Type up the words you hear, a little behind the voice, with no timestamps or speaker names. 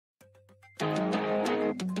Welcome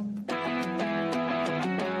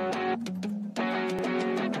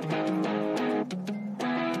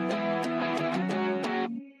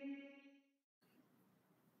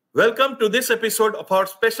to this episode of our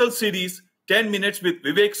special series, 10 Minutes with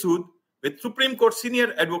Vivek Sood, with Supreme Court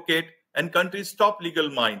senior advocate and country's top legal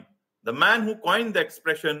mind, the man who coined the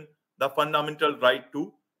expression, the fundamental right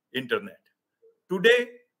to internet. Today,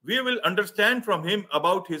 we will understand from him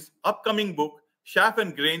about his upcoming book, Chaff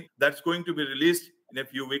and Grain, that's going to be released in a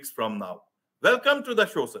few weeks from now. Welcome to the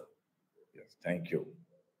show, sir. Yes, thank you.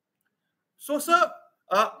 So, sir,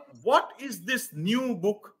 what is this new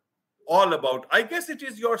book all about? I guess it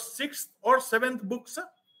is your 6th or 7th book, sir?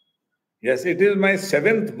 Yes, it is my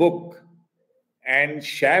 7th book. And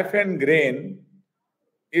Chaff and Grain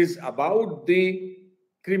is about the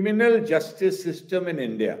criminal justice system in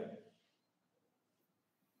India.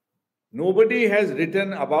 Nobody has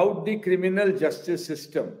written about the criminal justice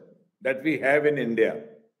system that we have in India.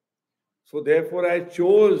 So therefore, I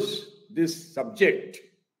chose this subject,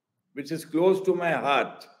 which is close to my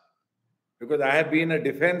heart, because I have been a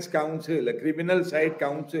defense counsel, a criminal side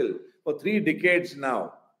counsel for 3 decades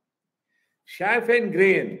now. Chaff and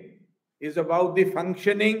Grain is about the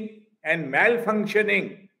functioning and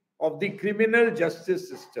malfunctioning of the criminal justice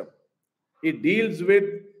system. It deals with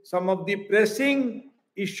some of the pressing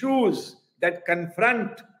issues that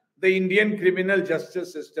confront the Indian criminal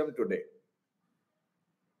justice system today.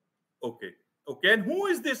 Okay. And who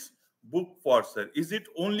is this book for, sir? Is it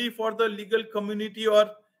only for the legal community,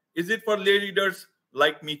 or is it for lay readers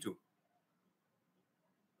like me too?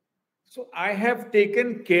 So I have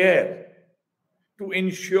taken care to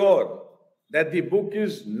ensure that the book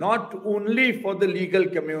is not only for the legal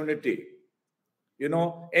community. You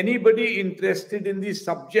know, anybody interested in the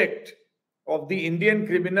subject of the Indian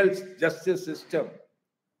criminal justice system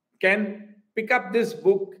can pick up this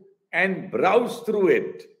book and browse through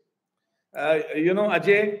it.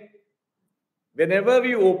 Ajay, whenever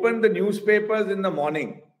we open the newspapers in the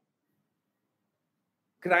morning,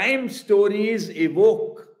 crime stories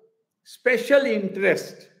evoke special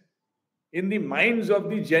interest in the minds of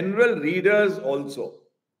the general readers also.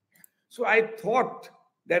 So I thought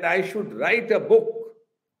that I should write a book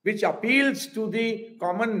which appeals to the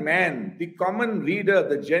common man, the common reader,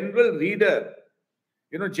 the general reader.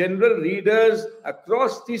 You know, general readers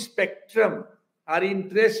across the spectrum are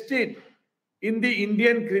interested in the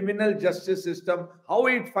Indian criminal justice system, how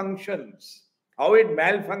it functions, how it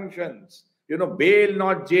malfunctions. You know, bail,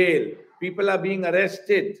 not jail. People are being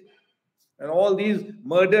arrested. And all these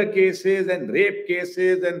murder cases and rape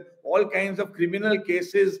cases and all kinds of criminal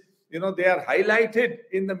cases, you know, they are highlighted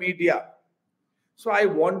in the media. So I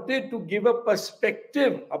wanted to give a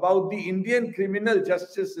perspective about the Indian criminal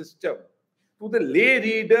justice system to the lay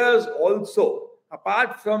readers also,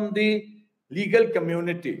 apart from the legal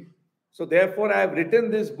community. So therefore, I have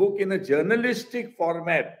written this book in a journalistic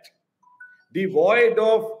format, devoid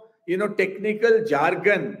of, technical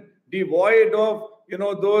jargon, devoid of,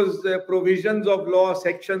 those provisions of law,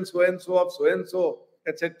 section so-and-so of so-and-so,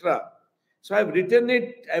 etc. So I've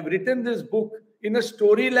written this book in a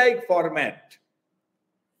story-like format.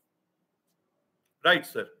 Right,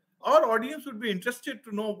 sir. Our audience would be interested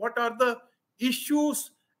to know what are the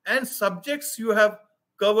issues and subjects you have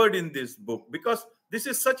covered in this book, because this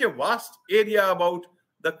is such a vast area about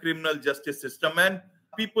the criminal justice system, and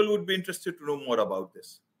people would be interested to know more about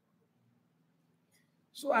this.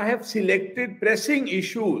 So I have selected pressing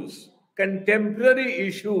issues, contemporary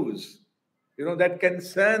issues, that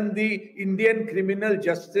concern the Indian criminal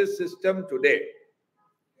justice system today.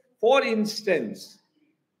 For instance,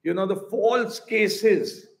 the false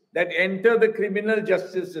cases that enter the criminal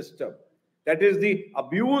justice system, that is the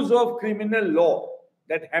abuse of criminal law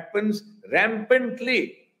that happens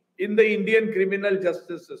rampantly in the Indian criminal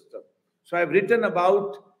justice system. So I've written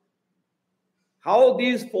about how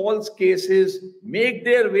these false cases make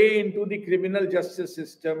their way into the criminal justice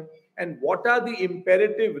system and what are the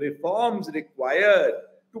imperative reforms required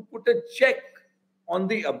to put a check on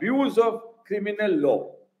the abuse of criminal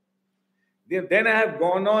law. Then I have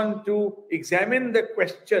gone on to examine the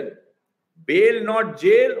question, bail not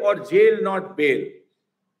jail or jail not bail.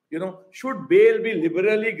 Should bail be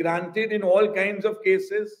liberally granted in all kinds of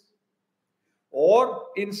cases? Or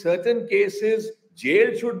in certain cases,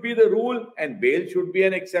 jail should be the rule and bail should be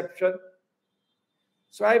an exception.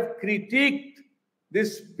 So I've critiqued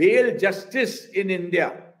this bail justice in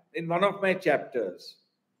India in one of my chapters.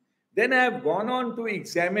 Then I have gone on to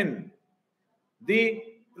examine the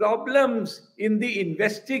problems in the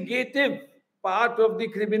investigative part of the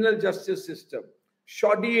criminal justice system.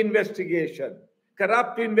 Shoddy investigation,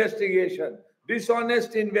 corrupt investigation,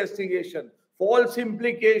 dishonest investigation, false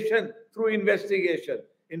implication through investigation.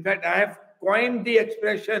 In fact, I have coined the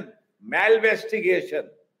expression malvestigation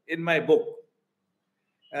in my book.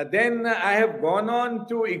 Then I have gone on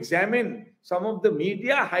to examine some of the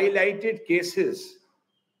media highlighted cases.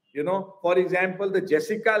 You know, for example, the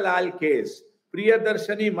Jessica Lal case,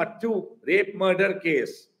 Priyadarshini Mattoo rape murder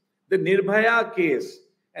case, the Nirbhaya case,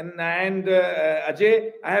 and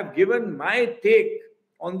Ajay, I have given my take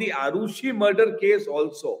on the Aarushi murder case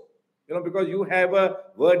also. You know, because you have a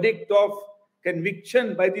verdict of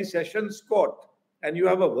conviction by the Sessions Court, and you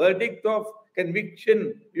have a verdict of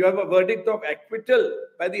conviction, you have a verdict of acquittal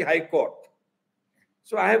by the High Court.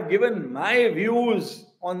 So I have given my views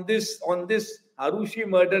on this Aarushi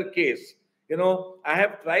murder case. You know, I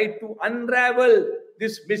have tried to unravel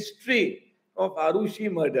this mystery of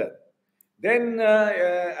Aarushi murder. Then,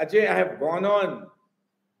 Ajay, I have gone on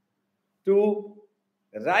to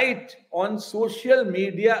write on social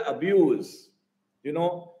media abuse. You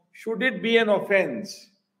know, should it be an offense?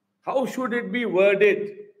 How should it be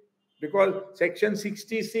worded? Because Section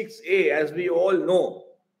 66A, as we all know,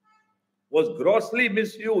 was grossly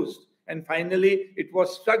misused, and finally it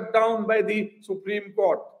was struck down by the Supreme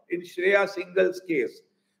Court in Shreya Singh's case.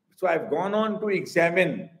 So I've gone on to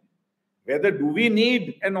examine whether do we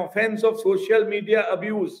need an offense of social media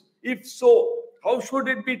abuse? If so, how should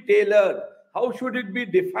it be tailored? How should it be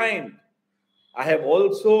defined? I have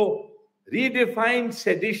also redefined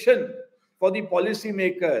sedition for the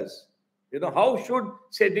policymakers. You know, how should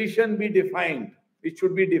sedition be defined? It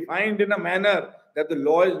should be defined in a manner that the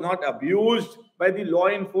law is not abused by the law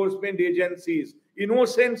enforcement agencies.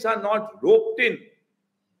 Innocents are not roped in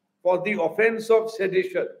for the offense of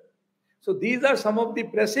sedition. So these are some of the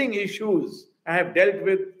pressing issues I have dealt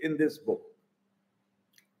with in this book.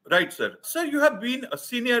 Right, sir. Sir, you have been a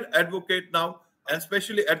senior advocate now, and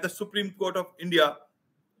especially at the Supreme Court of India.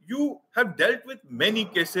 You have dealt with many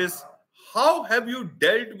cases. How have you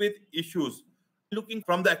dealt with issues? Looking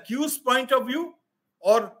from the accused point of view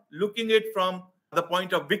or looking at it from the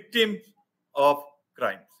point of victims of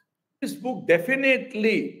crimes? This book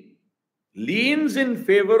definitely leans in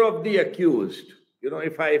favor of the accused. You know,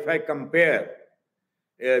 if I compare,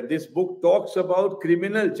 this book talks about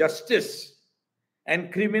criminal justice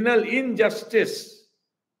and criminal injustice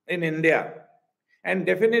in India. And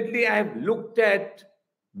definitely I have looked at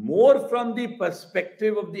more from the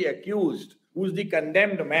perspective of the accused, who's the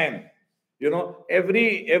condemned man. You know,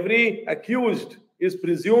 every accused is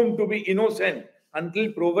presumed to be innocent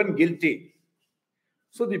until proven guilty.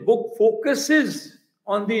 So the book focuses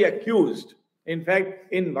on the accused. In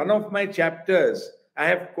fact, in one of my chapters, I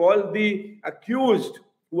have called the accused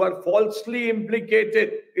who are falsely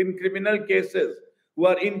implicated in criminal cases, who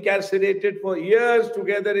are incarcerated for years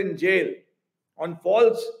together in jail on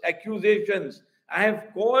false accusations. I have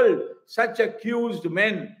called such accused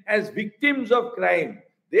men as victims of crime.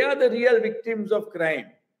 They are the real victims of crime.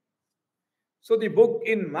 So the book,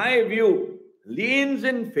 in my view, leans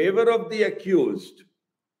in favor of the accused.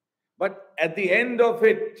 But at the end of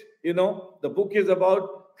it, you know, the book is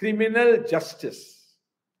about criminal justice.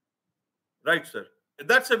 Right, sir.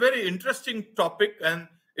 That's a very interesting topic and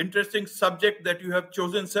interesting subject that you have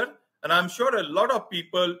chosen, sir. And I'm sure a lot of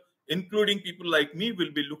people, including people like me,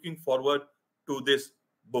 will be looking forward to this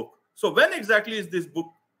book. So when exactly is this book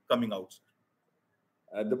coming out,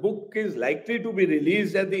 sir? The book is likely to be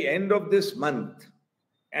released at the end of this month.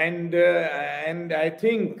 And I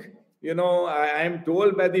think, you know, I am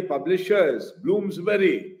told by the publishers,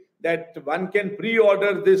 Bloomsbury, that one can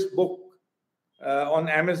pre-order this book on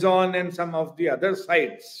Amazon and some of the other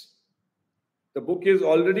sites. The book is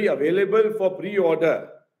already available for pre-order.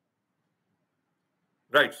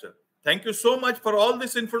 Right, sir. Thank you so much for all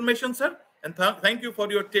this information, sir. And thank you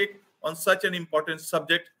for your take on such an important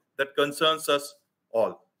subject that concerns us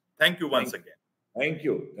all. Thank you once again. Thank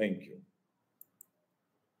you. Thank you.